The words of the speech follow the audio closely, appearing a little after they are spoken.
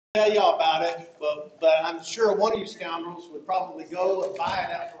tell y'all about it, but I'm sure one of you scoundrels would probably go and buy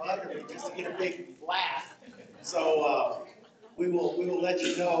it out from under me just to get a big laugh. So we will let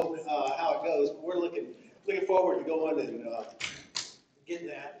you know how it goes. But we're looking forward to going and getting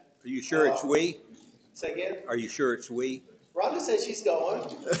that. Are you sure it's we? Say again? Are you sure it's we? Rhonda says she's going.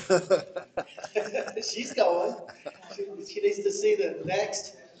 She's going. She needs to see the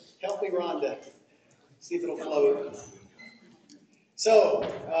next. Help me, Rhonda. See if it'll float. So,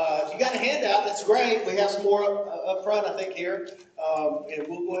 if you got a handout, that's great. We have some more up front, I think, here. And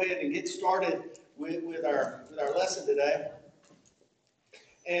we'll go ahead and get started with our lesson today.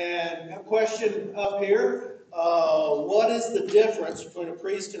 And a question up here. What is the difference between a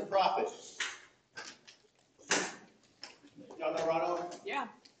priest and a prophet? Y'all know right on? Yeah.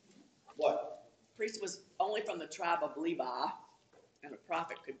 What? Priest was only from the tribe of Levi, and a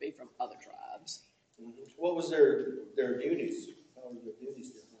prophet could be from other tribes. What was their duties? How were their duties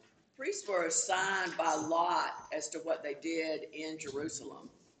different? Priests were assigned by lot as to what they did in Jerusalem.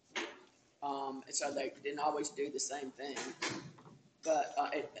 And so they didn't always do the same thing, but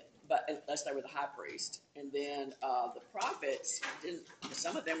unless they were the high priest. And then the prophets didn't.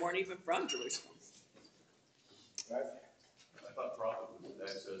 Some of them weren't even from Jerusalem. Right. I thought prophet was in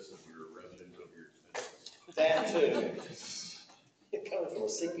excess of your revenue of your expenses. That too. It comes from a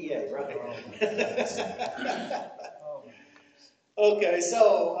CPA, right? Okay,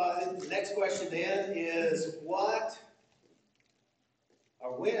 so the next question then is what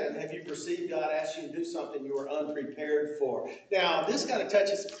or when have you perceived God asked you to do something you were unprepared for? Now, this kind of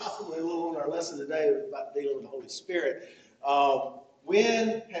touches probably a little on our lesson today about dealing with the Holy Spirit.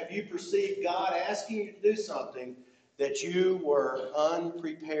 When have you perceived God asking you to do something that you were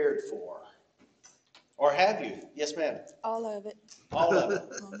unprepared for? Or have you? Yes, ma'am. All of it. All of it.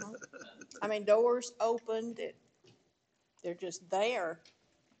 I mean, doors opened. They're just there,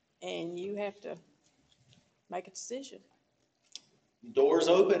 and you have to make a decision. Doors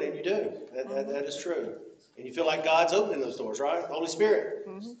open, and you do. That is true. And you feel like God's opening those doors, right? The Holy Spirit.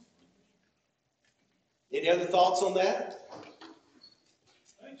 Mm-hmm. Any other thoughts on that?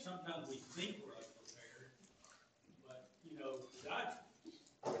 I think sometimes we think we're unprepared, but,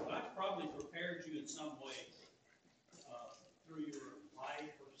 God probably prepared you in some way through your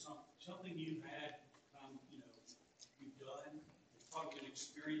life or something you've had, you've done. There's probably been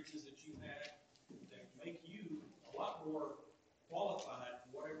experiences that you've had that make you a lot more qualified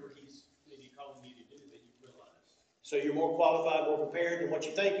for whatever He's maybe calling you to do than you realize. So you're more qualified, more prepared than what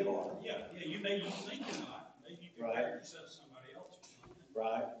you think you are. Yeah, you think you're not. Maybe you compare yourself to somebody else or something.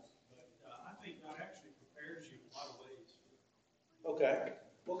 Right. But I think God actually prepares you in a lot of ways. Okay.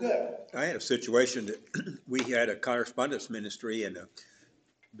 Well, good. I had a situation that we had a correspondence ministry, and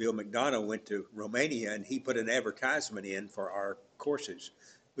Bill McDonough went to Romania, and he put an advertisement in for our courses.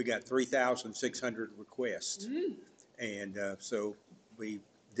 We got 3,600 requests. And so we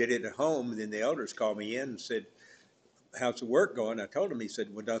did it at home, and then the elders called me in and said, how's the work going? I told him. He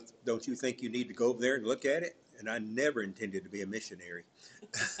said, well, don't you think you need to go over there and look at it? And I never intended to be a missionary.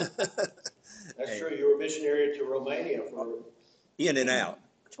 That's true. You were a missionary to Romania for in and out.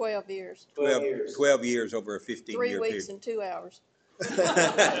 12 years. 12 years. 12 years over a 15-year period. 3 weeks and 2 hours.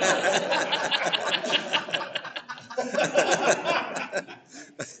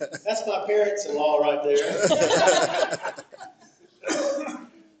 That's my parents-in-law right there.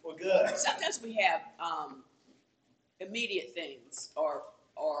 Well, good. Sometimes we have immediate things or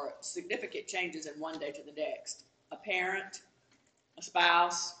significant changes in one day to the next. A parent, a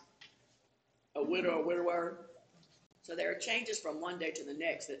spouse, a widow or widower. So there are changes from one day to the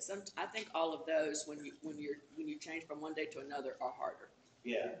next. I think all of those, when you change from one day to another, are harder.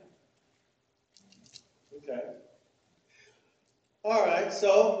 Yeah. Okay. All right,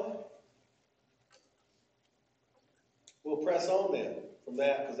 so we'll press on then from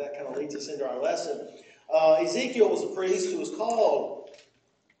that, because that kind of leads us into our lesson. Ezekiel was a priest who was called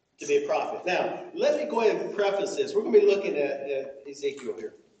to be a prophet. Now, let me go ahead and preface this. We're going to be looking at Ezekiel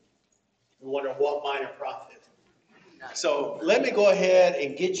here. We're wondering what minor prophet. So let me go ahead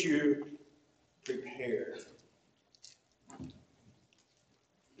and get you prepared.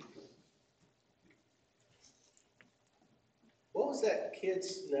 What was that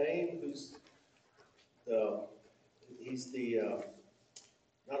kid's name? He's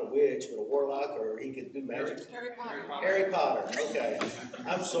not a witch, but a warlock, or he could do magic? Harry Potter. Harry Potter. Okay.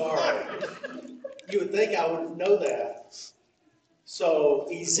 I'm sorry. You would think I would know that. So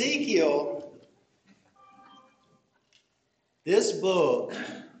Ezekiel, this book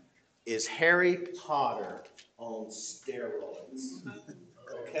is Harry Potter on steroids.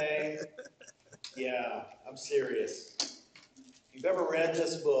 Okay? Yeah, I'm serious. If you've ever read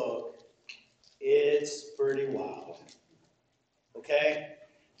this book, it's pretty wild. Okay?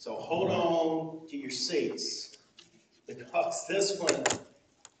 So hold on to your seats, because this one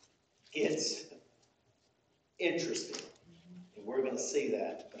gets interesting. And we're going to see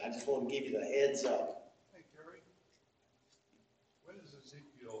that. But I just want to give you the heads up. Hey, Gary, when is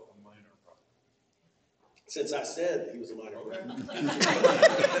Ezekiel a minor prophet? Since I said he was a minor prophet.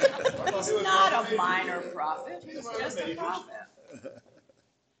 He's not a minor prophet, he's just a prophet.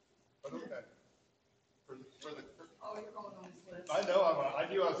 But okay. For the, Oh, you're going on his list. I know, I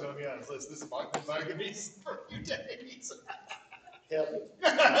knew I was going to be on his list. This is not going to be for a few days. Help me.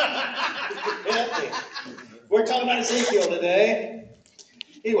 Help me. We're talking about Ezekiel today.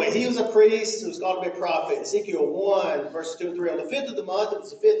 Anyway, he was a priest who was called to be a prophet. Ezekiel 1, verses 2 and 3. On the 5th of the month, it was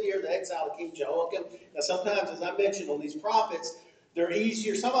the 5th year of the exile of King Jehoiakim. Now, sometimes, as I mentioned, on these prophets, they're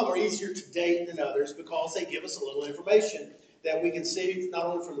easier. Some of them are easier to date than others because they give us a little information that we can see not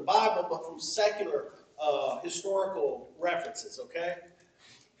only from the Bible, but from secular historical references, okay?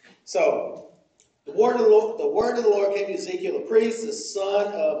 So, the word of the Lord came to Ezekiel, the priest, the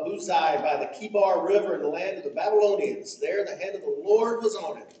son of Uzziah, by the Kibar River in the land of the Babylonians. There the hand of the Lord was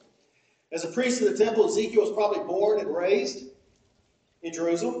on him. As a priest in the temple, Ezekiel was probably born and raised in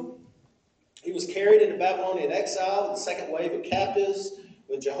Jerusalem. He was carried into Babylonian exile in the second wave of captives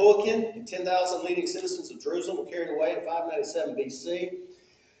when Jehoiakim and 10,000 leading citizens of Jerusalem were carried away in 597 BC.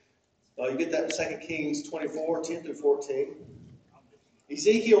 You get that in 2 Kings 24, 10 through 14.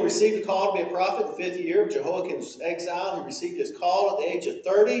 Ezekiel received a call to be a prophet in the 5th year of Jehoiakim's exile. He received his call at the age of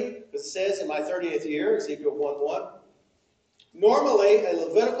 30. It says, in my 30th year, Ezekiel 1:1. Normally, a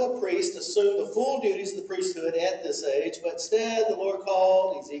Levitical priest assumed the full duties of the priesthood at this age, but instead the Lord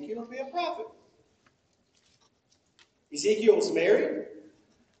called Ezekiel to be a prophet. Ezekiel was married,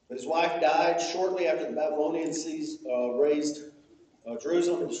 but his wife died shortly after the Babylonians razed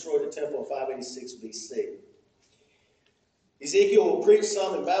Jerusalem and destroyed the temple in 586 BC. Ezekiel will preach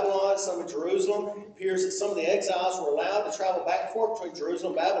some in Babylon, some in Jerusalem. It appears that some of the exiles were allowed to travel back and forth between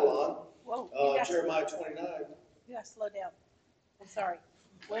Jerusalem and Babylon. Whoa, Jeremiah 29. You gotta slow down. I'm sorry.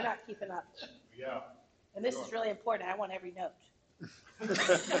 We're not keeping up. Yeah. And this is really important. I want every note.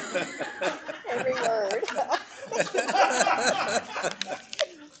 Every word.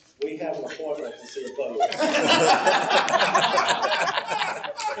 We have an appointment to see a boat.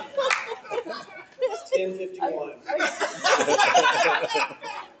 It's 10:51.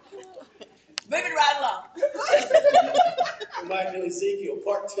 Moving right along. We might do Ezekiel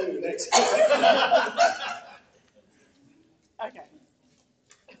part 2 next week. Okay.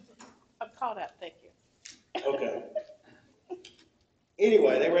 I'm caught up. Thank you. Okay.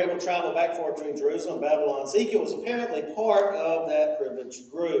 Anyway, they were able to travel back and forth between Jerusalem and Babylon. Ezekiel was apparently part of that privileged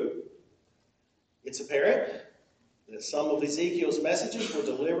group. It's apparent that some of Ezekiel's messages were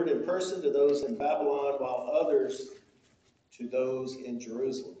delivered in person to those in Babylon, while others to those in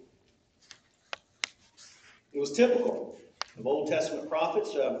Jerusalem. It was typical of Old Testament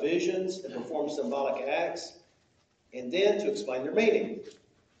prophets to have visions and perform symbolic acts, and then to explain their meaning.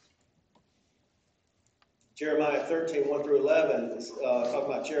 Jeremiah 13, 1 through 11, talking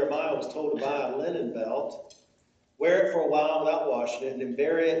about Jeremiah was told to buy a linen belt, wear it for a while without washing it, and then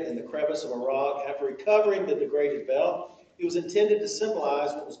bury it in the crevice of a rock. After recovering the degraded belt, it was intended to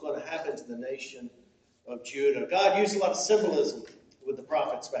symbolize what was going to happen to the nation of Judah. God used a lot of symbolism with the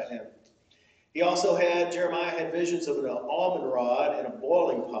prophets back then. Jeremiah had visions of an almond rod and a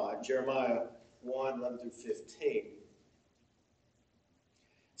boiling pot, Jeremiah 1, 11 through 15.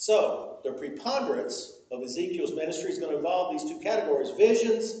 So, the preponderance of Ezekiel's ministry is going to involve these two categories,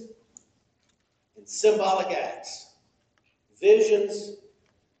 visions and symbolic acts. Visions,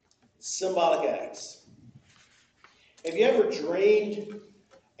 symbolic acts. Have you ever dreamed,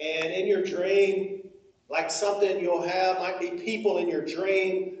 and in your dream, like something you'll have, might be people in your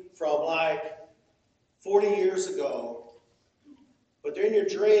dream from like 40 years ago, but they're in your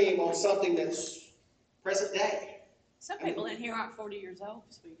dream on something that's present day. Some people in here aren't 40 years old,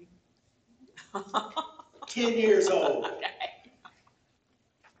 sweetie. 10 years old. Okay.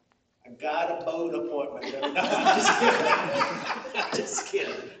 I got a boat appointment. No, I'm just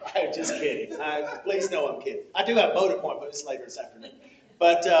kidding. I'm just kidding. Please know I'm kidding. I do have a boat appointment. It's later this afternoon.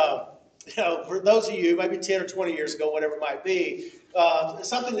 But for those of you, maybe 10 or 20 years ago, whatever it might be,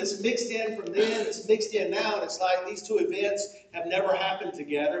 something that's mixed in from then, it's mixed in now, and it's like these two events have never happened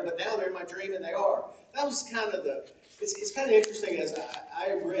together, but now they're in my dream and they are. That was kind of it's kind of interesting as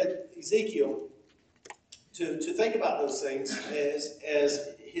I read Ezekiel to think about those things as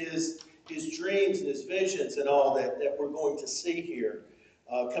his dreams and his visions and all that we're going to see here.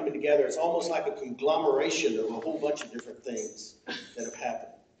 coming together. It's almost like a conglomeration of a whole bunch of different things that have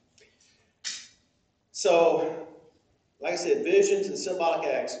happened. So, like I said, visions and symbolic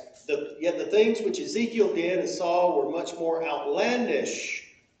acts. Yet the things which Ezekiel did and saw were much more outlandish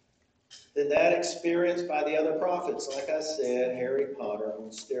than that experienced by the other prophets. Like I said, Harry Potter on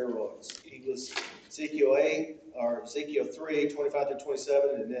steroids. He was Ezekiel 8, or Ezekiel 3, 25 through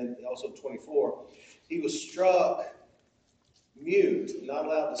 27, and then also 24. He was struck mute, not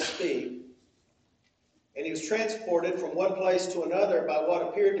allowed to speak, and he was transported from one place to another by what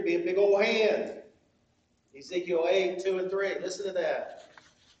appeared to be a big old hand. Ezekiel 8, 2 and 3. Listen to that.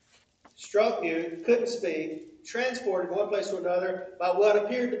 Struck mute, couldn't speak, transported from one place to another by what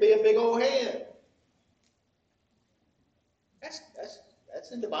appeared to be a big old hand.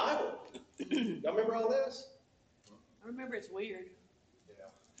 That's in the Bible. Y'all remember all this? I remember it's weird.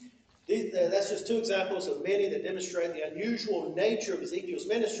 That's just two examples of many that demonstrate the unusual nature of Ezekiel's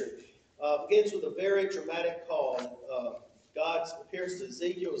ministry. Begins with a very dramatic call. God appears to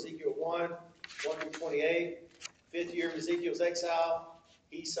Ezekiel, Ezekiel 1 through 28. 5th year of Ezekiel's exile,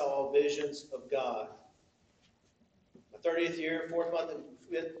 he saw visions of God. The 30th year, 4th month and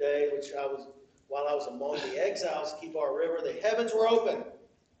 5th day, while I was among the exiles, Kibar River, the heavens were open,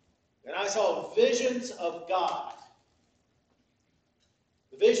 and I saw visions of God.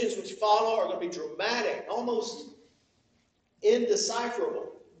 The visions which follow are going to be dramatic, almost indecipherable.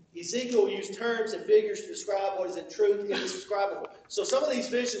 Ezekiel used terms and figures to describe what is in truth indescribable. So some of these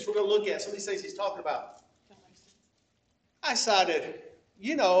visions we're going to look at, some of these things he's talking about. I decided,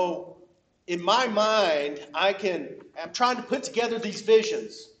 in my mind, I'm trying to put together these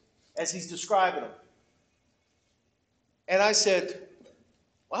visions as he's describing them. And I said,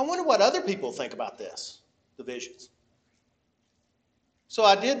 well, I wonder what other people think about this, the visions. So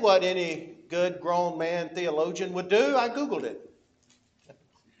I did what any good grown man theologian would do. I Googled it.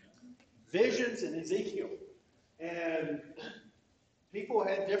 Visions in Ezekiel. And people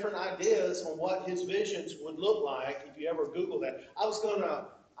had different ideas on what his visions would look like if you ever Google that. I was going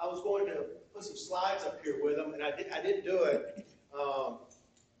to put some slides up here with them, and I didn't do it. Well,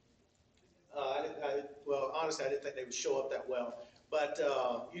 honestly, I didn't think they would show up that well. But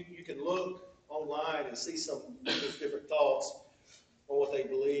you can look online and see some people's different thoughts on what they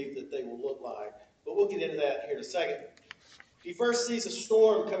believe that they will look like. But we'll get into that here in a second. He first sees a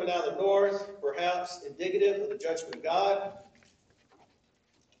storm coming out of the north, perhaps indicative of the judgment of God.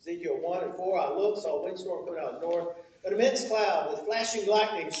 Ezekiel 1 and 4, I looked, saw a windstorm coming out of the north, an immense cloud with flashing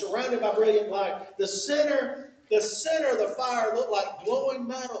lightning, surrounded by brilliant light. The center of the fire looked like glowing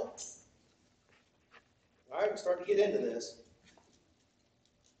metal. All right, we're starting to get into this.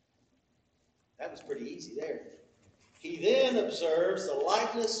 That was pretty easy there. He then observes the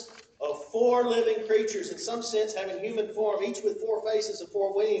likeness of 4 living creatures, in some sense having human form, each with 4 faces and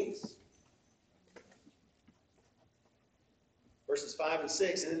 4 wings. Verses 5 and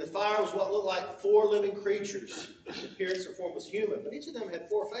 6. And in the fire was what looked like 4 living creatures. The appearance or form was human, but each of them had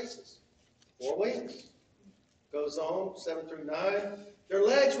 4 faces, 4 wings. Goes on, 7 through 9. Their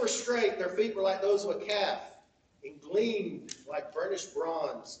legs were straight, their feet were like those of a calf, and gleamed like burnished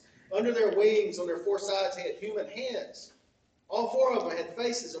bronze. Under their wings, on their 4 sides, they had human hands. All 4 of them had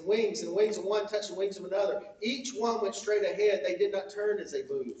faces and the wings of one touched the wings of another. Each one went straight ahead. They did not turn as they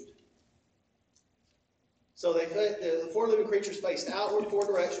moved. So the 4 living creatures faced outward 4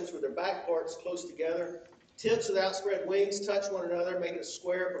 directions with their back parts close together. Tips of the outspread wings touch one another, making a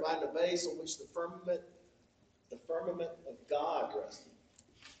square, providing a base on which the firmament of God rested.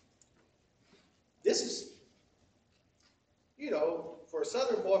 This is, for a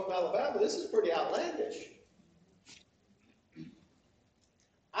southern boy from Alabama, this is pretty outlandish.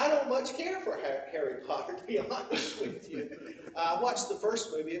 I don't much care for Harry Potter, to be honest with you. I watched the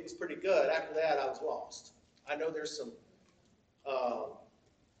first movie. It was pretty good. After that, I was lost. I know there's some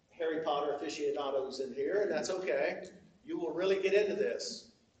Harry Potter aficionados in here, and that's okay. You will really get into this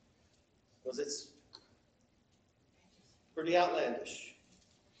because it's pretty outlandish.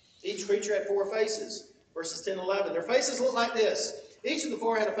 Each creature had 4 faces. Verses 10 and 11. Their faces looked like this. Each of the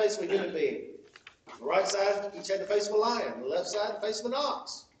 4 had a face of a human being. On the right side, each had the face of a lion. On the left side, the face of an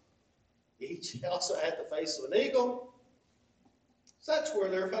ox. Each also had the face of an eagle. Such were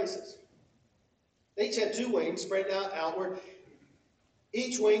their faces. They each had 2 wings spreading out outward,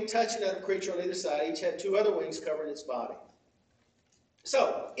 each wing touching another creature on either side. Each had 2 other wings covering its body.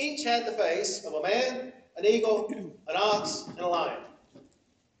 So, each had the face of a man, an eagle, an ox, and a lion.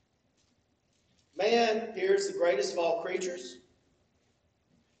 Man here is the greatest of all creatures.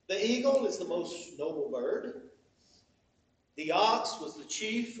 The eagle is the most noble bird. The ox was the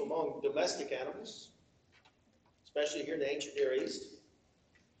chief among domestic animals, especially here in the ancient Near East.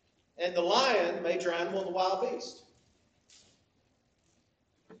 and the lion, major animal, and the wild beast.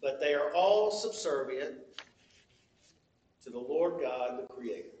 But they are all subservient to the Lord God, the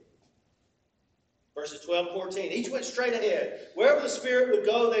Creator. Verses 12 and 14, each went straight ahead. Wherever the Spirit would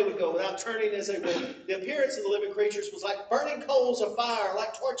go, they would go, without turning as they went. The appearance of the living creatures was like burning coals of fire,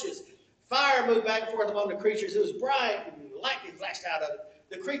 like torches. Fire moved back and forth among the creatures. It was bright, and lightning flashed out of it.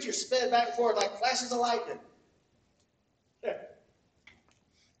 The creatures sped back and forth like flashes of lightning.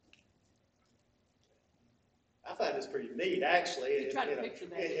 I find this pretty neat, actually,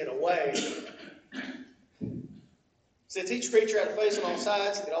 in a way. Since each creature had a face on all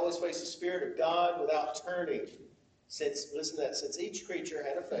sides, it could always face the Spirit of God without turning. Listen to that, since each creature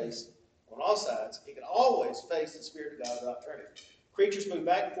had a face on all sides, it could always face the Spirit of God without turning. Creatures move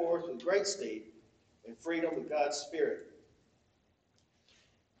back and forth with great speed and freedom with God's Spirit.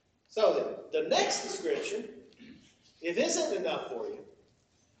 So then, the next description, if it isn't enough for you,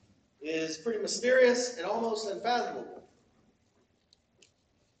 is pretty mysterious and almost unfathomable.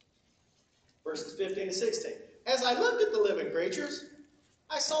 Verses 15 and 16. As I looked at the living creatures,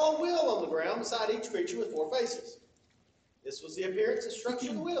 I saw a wheel on the ground beside each creature with 4 faces. This was the appearance and structure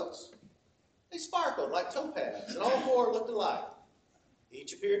of the wheels. They sparkled like topaz, and all 4 looked alike.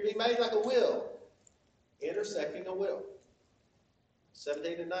 Each appeared to be made like a wheel, intersecting a wheel.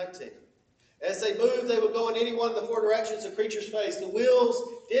 17 and 19. As they moved, they would go in any one of the 4 directions the creatures faced. The wheels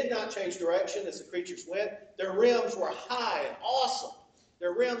did not change direction as the creatures went. Their rims were high and awesome.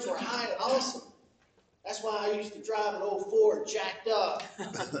 Their rims were high and awesome. That's why I used to drive an old Ford jacked up,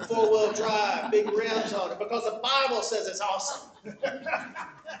 4-wheel drive, big rims on it, because the Bible says it's awesome.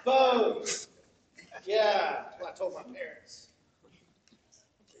 Boom. Yeah, that's what I told my parents.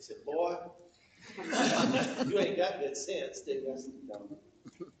 They said, boy, you ain't got good sense, do you? I said, no.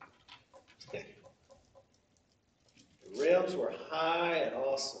 The rims were high and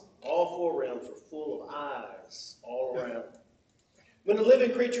awesome. All 4 rims were full of eyes all around. When the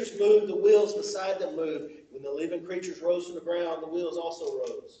living creatures moved, the wheels beside them moved. When the living creatures rose from the ground, the wheels also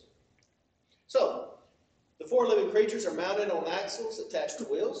rose. So, the 4 living creatures are mounted on axles attached to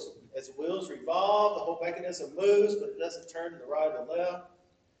wheels. As the wheels revolve, the whole mechanism moves, but it doesn't turn to the right or the left.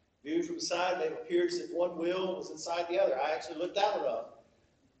 Viewed from the side, they appeared as if one wheel was inside the other. I actually looked that one up,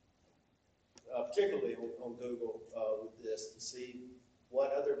 particularly on Google with this, to see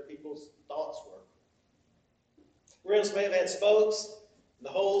what other people's thoughts were. Rims may have had spokes, and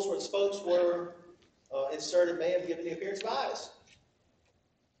the holes where the spokes were inserted may have given the appearance of eyes.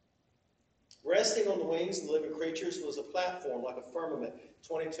 Resting on the wings of the living creatures was a platform like a firmament.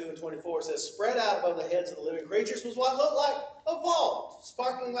 22 and 24 says, spread out above the heads of the living creatures was what looked like a vault,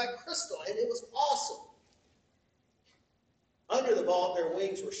 sparkling like crystal, and it was awesome. Under the vault, their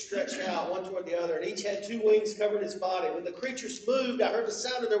wings were stretched out, one toward the other, and each had 2 wings covering its body. When the creatures moved, I heard the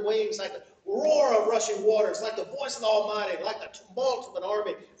sound of their wings like the roar of rushing waters, like the voice of the Almighty, like the tumult of an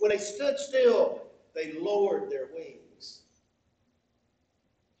army. When they stood still, they lowered their wings.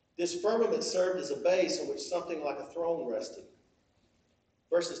 This firmament served as a base on which something like a throne rested.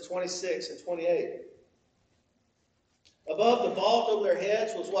 Verses 26 and 28. Above the vault over their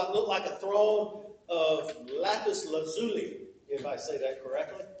heads was what looked like a throne of lapis lazuli, if I say that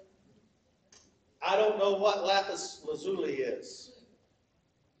correctly. I don't know what lapis lazuli is.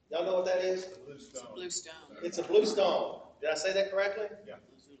 Y'all know what that is? Blue stone. Blue stone. It's a blue stone. Did I say that correctly? Yeah.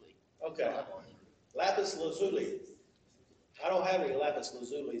 Lazuli. Okay. Lapis lazuli. I don't have any lapis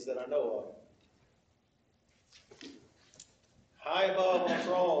lazulis that I know of. High above on the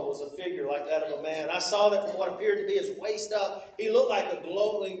throne was a figure like that of a man. I saw that from what appeared to be his waist up. He looked like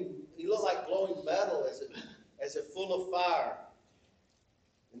glowing metal as if full of fire.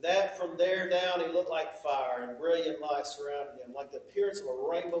 And that from there down he looked like fire, and brilliant light surrounded him, like the appearance of a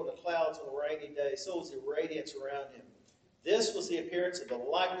rainbow in the clouds on a rainy day. So was the radiance around him. This was the appearance of the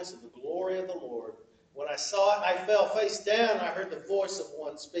likeness of the glory of the Lord. When I saw it, I fell face down, and I heard the voice of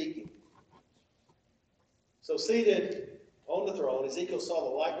one speaking. So seated on the throne, Ezekiel saw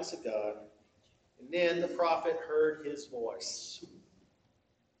the likeness of God, and then the prophet heard his voice.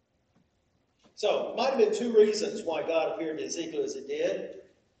 So, it might have been 2 reasons why God appeared to Ezekiel as he did.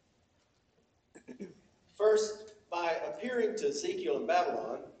 First, by appearing to Ezekiel in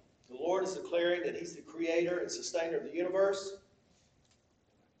Babylon, the Lord is declaring that he's the creator and sustainer of the universe,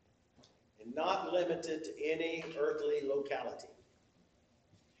 and not limited to any earthly locality.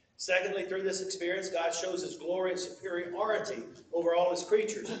 Secondly, through this experience, God shows his glory and superiority over all his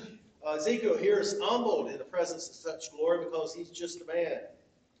creatures. Ezekiel here is humbled in the presence of such glory because he's just a man.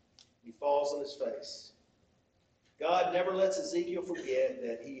 He falls on his face. God never lets Ezekiel forget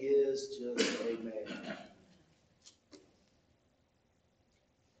that he is just a man.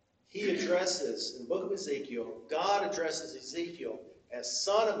 he addresses, in the book of Ezekiel, God addresses Ezekiel as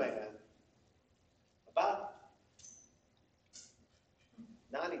Son of Man about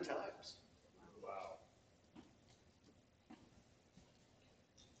 90 times. Wow.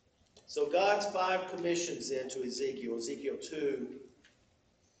 So God's 5 commissions then to Ezekiel, Ezekiel 2,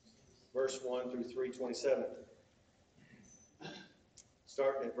 verse 1 through 3:27.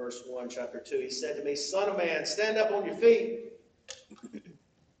 Starting at verse 1, chapter 2, he said to me, Son of man, stand up on your feet.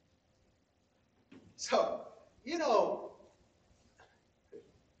 So,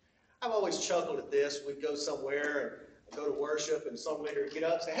 I've always chuckled at this. We'd go somewhere and go to worship, and some leader would get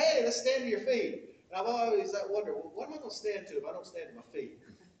up and say, hey, let's stand to your feet. And I've always wondered, well, what am I going to stand to if I don't stand to my feet?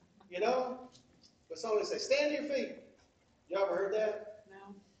 But somebody would say, stand to your feet. Y'all ever heard that?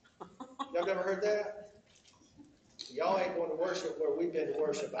 No. Y'all never heard that? Y'all ain't going to worship where we've been to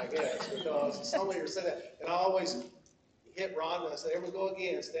worship, I guess, because some leader said that. And I always hit Ron and I said, here we go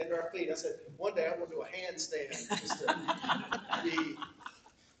again, stand to our feet. I said, one day I'm going to do a handstand just to be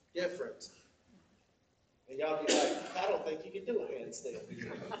different. And y'all be like, I don't think you can do a handstand.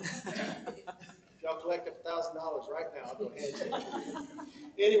 If y'all collect $1,000 right now, I'll do a handstand.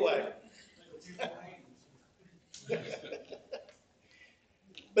 Anyway.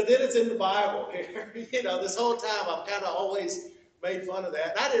 But then it's in the Bible. This whole time I've kind of always made fun of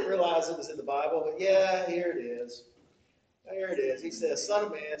that. And I didn't realize it was in the Bible, but yeah, here it is. There it is. He says, Son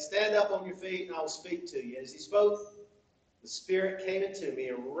of man, stand up on your feet and I will speak to you. As he spoke, the Spirit came into me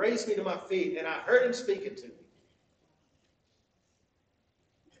and raised me to my feet, and I heard him speaking to me.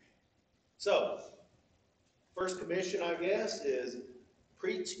 So, first commission, I guess, is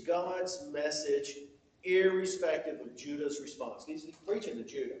preach God's message irrespective of Judah's response. He's preaching to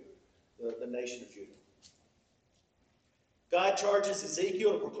Judah, the nation of Judah. God charges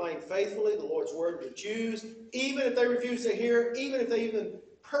Ezekiel to proclaim faithfully the Lord's word to the Jews, even if they refuse to hear, even if they even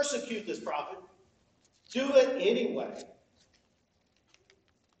persecute this prophet. Do it anyway.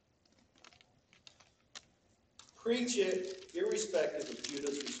 Preach it irrespective of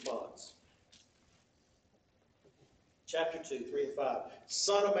Judah's response. Chapter 2, 3 and 5.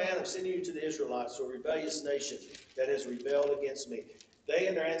 Son of man, I'm sending you to the Israelites, a rebellious nation that has rebelled against me. They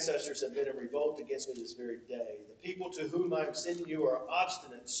and their ancestors have been in revolt against me this very day. The people to whom I am sending you are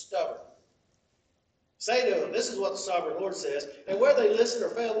obstinate and stubborn. Say to them, this is what the sovereign Lord says, and whether they listen or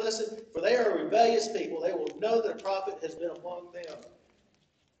fail to listen, for they are a rebellious people, they will know that a prophet has been among them.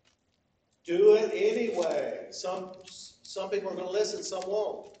 Do it anyway. Some people are going to listen, some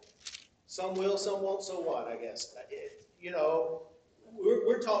won't. Some will, some won't, so what, I guess.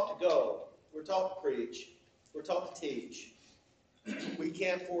 We're taught to go. We're taught to preach. We're taught to teach. We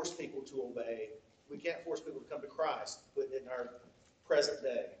can't force people to obey. We can't force people to come to Christ in our present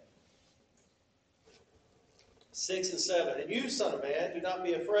day. 6 and 7. And you, son of man, do not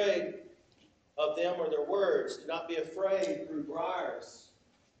be afraid of them or their words. Do not be afraid through briars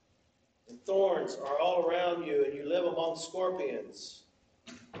and thorns are all around you, and you live among scorpions.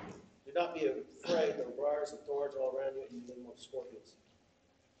 Do not be afraid. There are briars and thorns all around you, and you live among scorpions.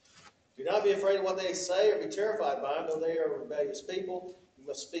 Do not be afraid of what they say, or be terrified by them, though they are rebellious people. You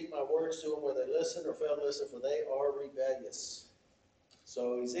must speak my words to them, whether they listen or fail to listen, for they are rebellious.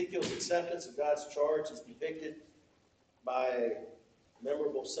 So Ezekiel's acceptance of God's charge is depicted by a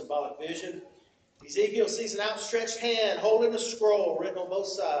memorable symbolic vision. Ezekiel sees an outstretched hand holding a scroll written on both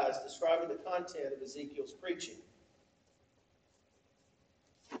sides, describing the content of Ezekiel's preaching.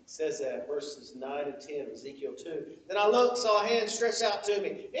 It says that, verses 9 and 10 of Ezekiel 2. Then I looked, saw a hand stretched out to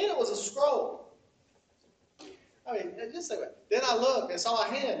me, and it was a scroll. I mean, just think about it. Then I looked and saw a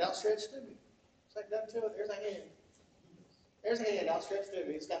hand outstretched to me. It's like nothing to it. There's a hand. There's a hand outstretched to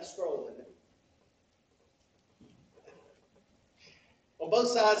me. It's got a scroll in it. On both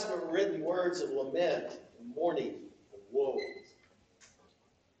sides were written words of lament, and mourning, and woe.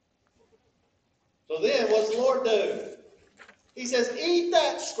 So then, what does the Lord do? He says, eat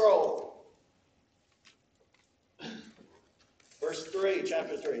that scroll. Verse 3,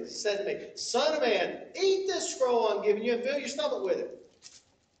 chapter 3. He said to me, Son of man, eat this scroll I'm giving you and fill your stomach with it.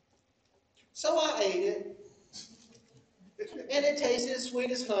 So I ate it, and it tasted as sweet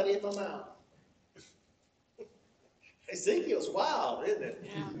as honey in my mouth. Ezekiel's wild, isn't it?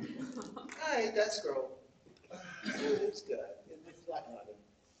 Yeah. I ate that scroll. It's good. It's like honey.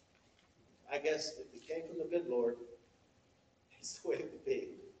 I guess if it came from the good Lord, it's the way it would be.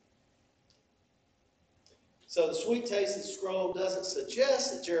 So the sweet taste of the scroll doesn't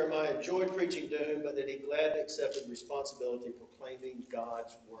suggest that Jeremiah enjoyed preaching doom, but that he gladly accepted responsibility of proclaiming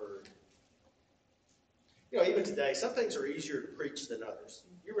God's word. Even today, some things are easier to preach than others.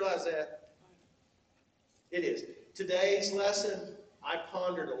 You realize that? It is. Today's lesson I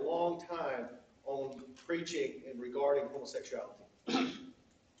pondered a long time on preaching and regarding homosexuality. You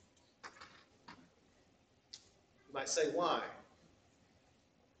might say, why?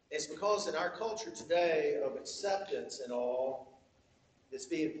 It's because in our culture today of acceptance and all, it's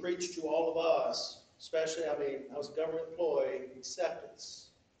being preached to all of us, especially, I was a government employee, acceptance,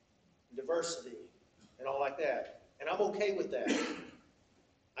 diversity, and all like that. And I'm okay with that.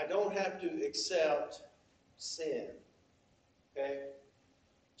 I don't have to accept sin, okay?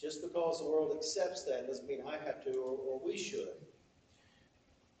 Just because the world accepts that doesn't mean I have to or we should.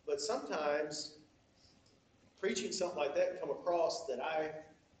 But sometimes preaching something like that can come across that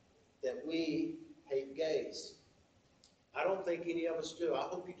we hate gays. I don't think any of us do. I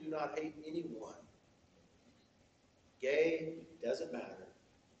hope you do not hate anyone. Gay, doesn't matter.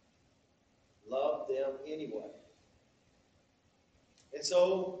 Love them anyway. And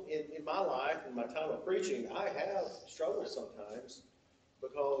so, in my life, in my time of preaching, I have struggled sometimes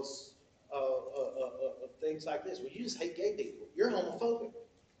because of things like this. Well, you just hate gay people. You're homophobic.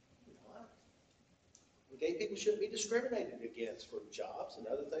 Gay people shouldn't be discriminated against for jobs and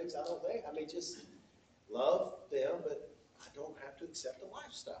other things. I don't think. Just love them, but I don't have to accept the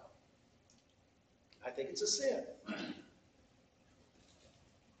lifestyle. I think it's a sin.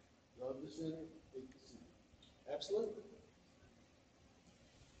 Love the sinner, hate the sin. Absolutely.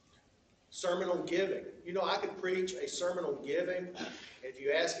 Sermon on giving. I could preach a sermon on giving. If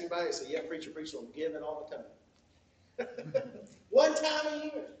you ask anybody, they say, yeah, preacher preaches on giving all the time. One time a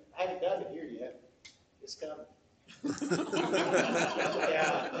year. I haven't done it here yet. It's coming.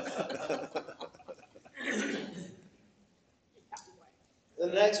 Yeah. The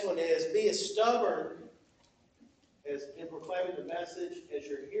next one is, be as stubborn as in proclaiming the message as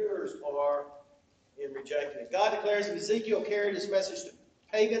your hearers are in rejecting it. God declares if Ezekiel carried his message to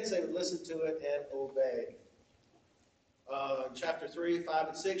pagans, they would listen to it and obey. Chapter 3, 5,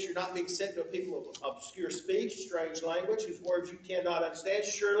 and 6, you're not being sent to a people of obscure speech, strange language, whose words you cannot understand.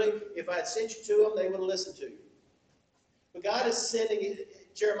 Surely, if I had sent you to them, they would have listened to you. But God is sending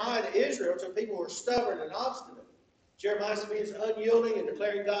Jeremiah to Israel to people who are stubborn and obstinate. Jeremiah is unyielding and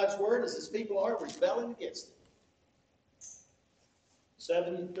declaring God's word as his people are rebelling against it.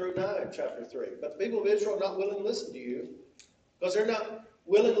 7 through 9, chapter 3. But the people of Israel are not willing to listen to you because they're not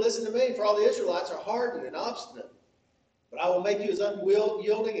willing to listen to me, for all the Israelites are hardened and obstinate. But I will make you as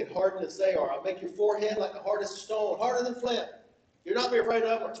unyielding and hardened as they are. I'll make your forehead like the hardest stone, harder than flint. You'll not be afraid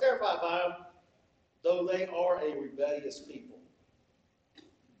of them or terrified by them, though they are a rebellious people.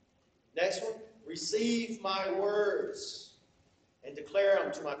 Next one, receive my words and declare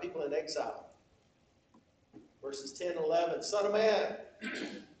them to my people in exile. Verses 10 and 11, Son of man,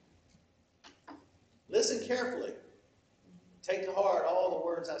 listen carefully. Take to heart all the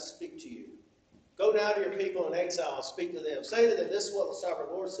words I speak to you. Go now to your people in exile and speak to them. Say to them, this is what the sovereign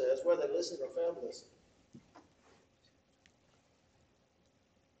Lord says, whether they listen or fail to listen.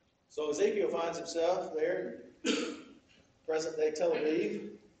 So Ezekiel finds himself there in present-day Tel Aviv,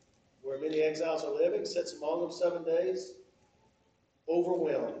 where many exiles are living, sits among them 7 days,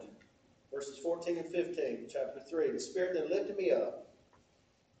 overwhelmed. Verses 14 and 15, chapter 3. The Spirit then lifted me up,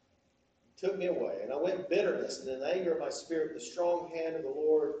 took me away, and I went in bitterness and in the anger of my spirit, the strong hand of the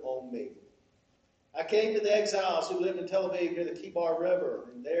Lord on me. I came to the exiles who lived in Tel Aviv near the Kibar River,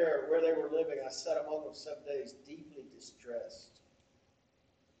 and there, where they were living, I sat among them 7 days, deeply distressed.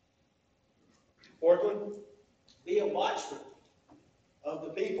 Fourth one, be a watchman of the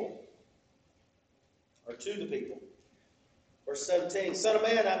people, or to the people. Verse 17, Son of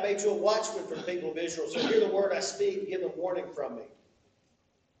man, I made you a watchman for the people of Israel, so hear the word I speak and give them warning from me.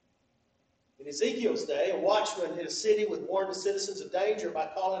 In Ezekiel's day, a watchman in a city would warn the citizens of danger by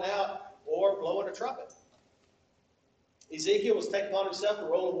calling out or blowing a trumpet. Ezekiel was taking on himself the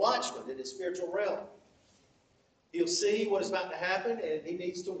role of watchman in his spiritual realm. He'll see what is about to happen, and he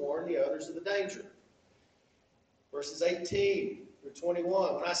needs to warn the others of the danger. Verses 18 through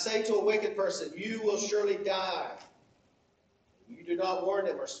 21. When I say to a wicked person, you will surely die, you do not warn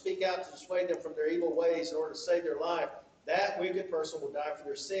them or speak out to dissuade them from their evil ways in order to save their life, that wicked person will die for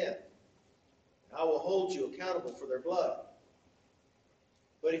their sin. And I will hold you accountable for their blood.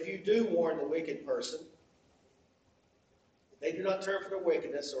 But if you do warn the wicked person, if they do not turn from their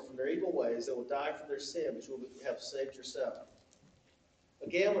wickedness or from their evil ways, they will die for their sin, which you will have saved yourself.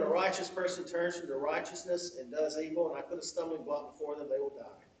 Again, when a righteous person turns from their righteousness and does evil, and I put a stumbling block before them, they will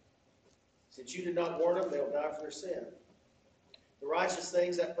die. Since you did not warn them, they will die for their sin. The righteous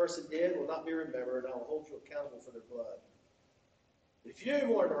things that person did will not be remembered, and I will hold you accountable for their blood. But if you do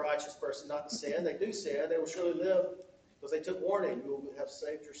warn a righteous person not to sin, they do sin, they will surely live, because they took warning, you will have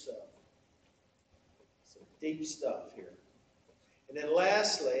saved yourself. Some deep stuff here. And then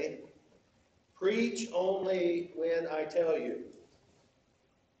lastly, preach only when I tell you.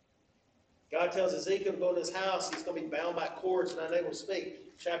 God tells Ezekiel to go to his house. He's going to be bound by cords and unable to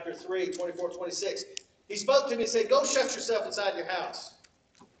speak. Chapter 3, 24, 26. He spoke to me and said, go shut yourself inside your house.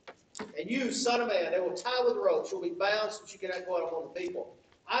 And you, son of man, they will tie with ropes. You'll be bound so that you cannot go out among the people.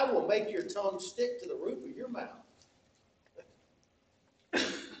 I will make your tongue stick to the roof of your mouth.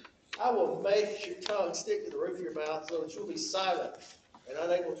 I will make your tongue stick to the roof of your mouth so that you'll be silent and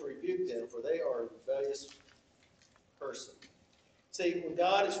unable to rebuke them, for they are a rebellious person. See, when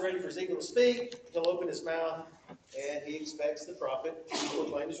God is ready for Ezekiel to speak, he'll open his mouth, and he expects the prophet to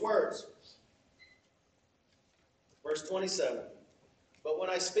proclaim his words. Verse 27. But when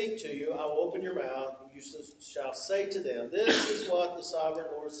I speak to you, I will open your mouth, and you shall say to them, this is what the sovereign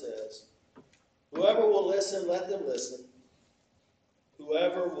Lord says. Whoever will listen, let them listen.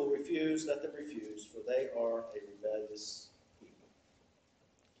 Whoever will refuse, let them refuse, for they are a rebellious people.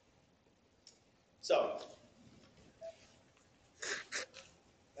 So,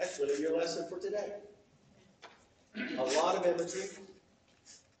 that's really your lesson for today. A lot of imagery,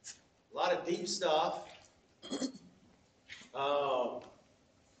 a lot of deep stuff.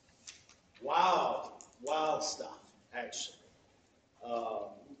 Wild stuff, actually,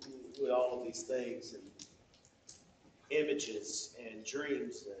 with all of these things and images and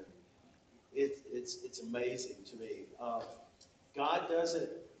dreams, and it's amazing to me. God doesn't,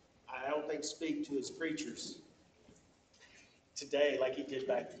 I don't think, speak to his preachers today like he did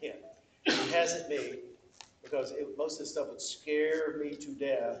back then. He hasn't me, because most of this stuff would scare me to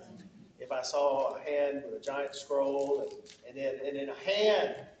death if I saw a hand with a giant scroll and then a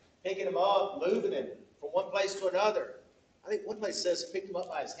hand picking him up, moving him from one place to another. I think one place says picked him up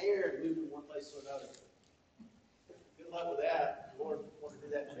by his hair and moved him from one place to another. Good luck with that. The Lord wanted to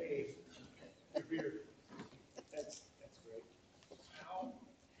do that to me. That's great.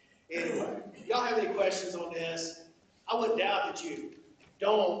 Anyway, y'all have any questions on this? I wouldn't doubt that you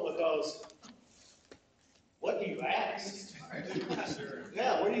don't, because what do you ask?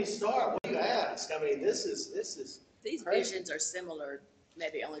 Yeah, where do you start? What do you ask? I mean, this is These crazy. visions are similar,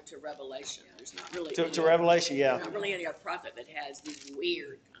 maybe only to Revelation. There's not really To Revelation, yeah. not really any prophet that has these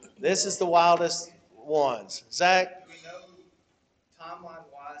weird kind of. This is the wildest ones. Zach? Do we know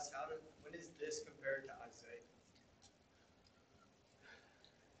timeline-wise, when is this compared to Isaiah?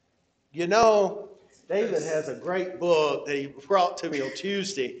 You know, David has a great book that he brought to me on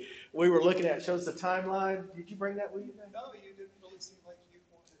Tuesday. We were looking at, it shows the timeline. Did you bring that with you? No, you didn't really seem like you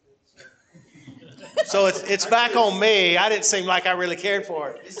wanted it. So it's back on me. I didn't seem like I really cared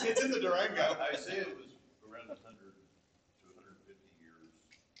for it. It's in the Durango. Isaiah was around 100 to 150 years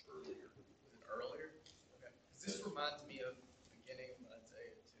earlier. Earlier? Okay. 'Cause this reminds me of the beginning of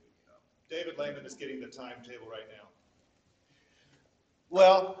Isaiah too, you know. David Lehman is getting the timetable right now.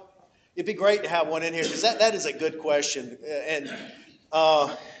 Well, it'd be great to have one in here, because that is a good question. And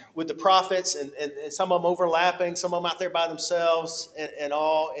with the prophets and some of them overlapping, some of them out there by themselves and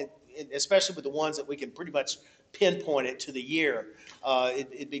all, and especially with the ones that we can pretty much pinpoint it to the year,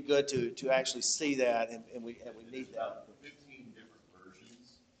 it'd be good to actually see that, and we need that. 15 different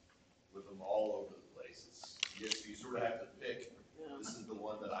versions with them all over the place. You sort of have to pick, this is the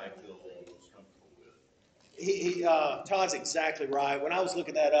one that I feel most comfortable with. Todd's exactly right. When I was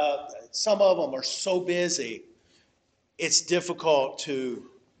looking that up, some of them are so busy, it's difficult to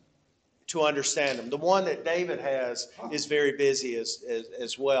understand them. The one that David has is very busy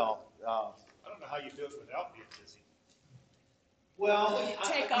as well. I don't know how you do it without being busy. Well, You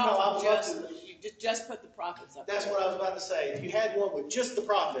take I off would love just, to- you just put the prophets up That's there. what I was about to say. If you had one with just the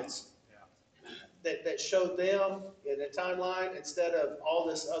prophets that showed them in a timeline instead of all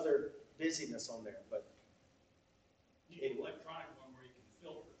this other busyness on there, but You need an electronic one where you can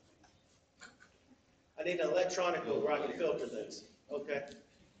filter things. I need an electronic one where I can filter things. Okay,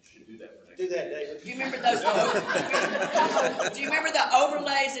 You should do that for next do that, David. Do you remember those? Do you remember the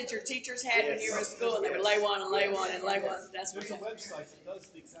overlays that your teachers had when you were in school, and they would lay one and lay one and lay one? That's what. There's a website that does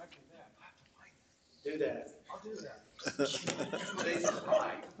exactly that. Do that. I'll do that.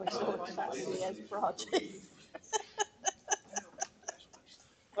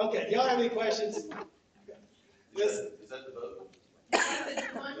 Okay, do y'all have any questions? Listen, Is that the vote?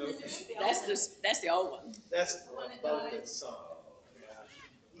 That's the old one. that's both good song.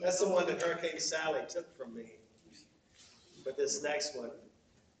 That's the one that Hurricane Sally took from me. But this next one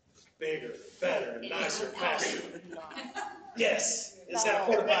is bigger, better, nicer, faster. Yes, it's got a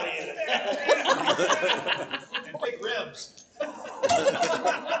porta potty in it. And big rims.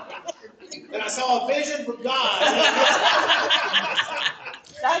 And I saw a vision from God.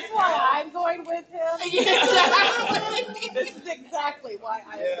 That's why I'm going with him. This is exactly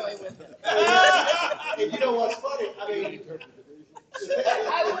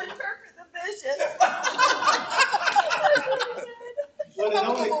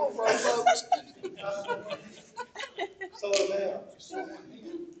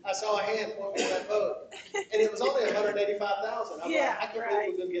I can't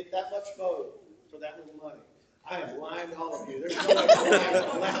believe we're gonna get that much vote for that little money. I am lying to all of you. There's no way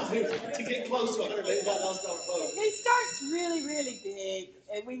to allow me to get close to $180,000 vote. He starts really, really big,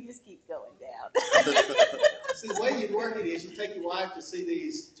 and we just keep going down. See, the way you work it is you take your wife to see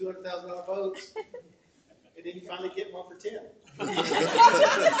these $200,000 votes, and then you finally get one for 10. All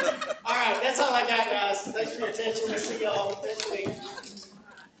right, that's all I got, guys. Thanks for your attention. We'll see y'all next week.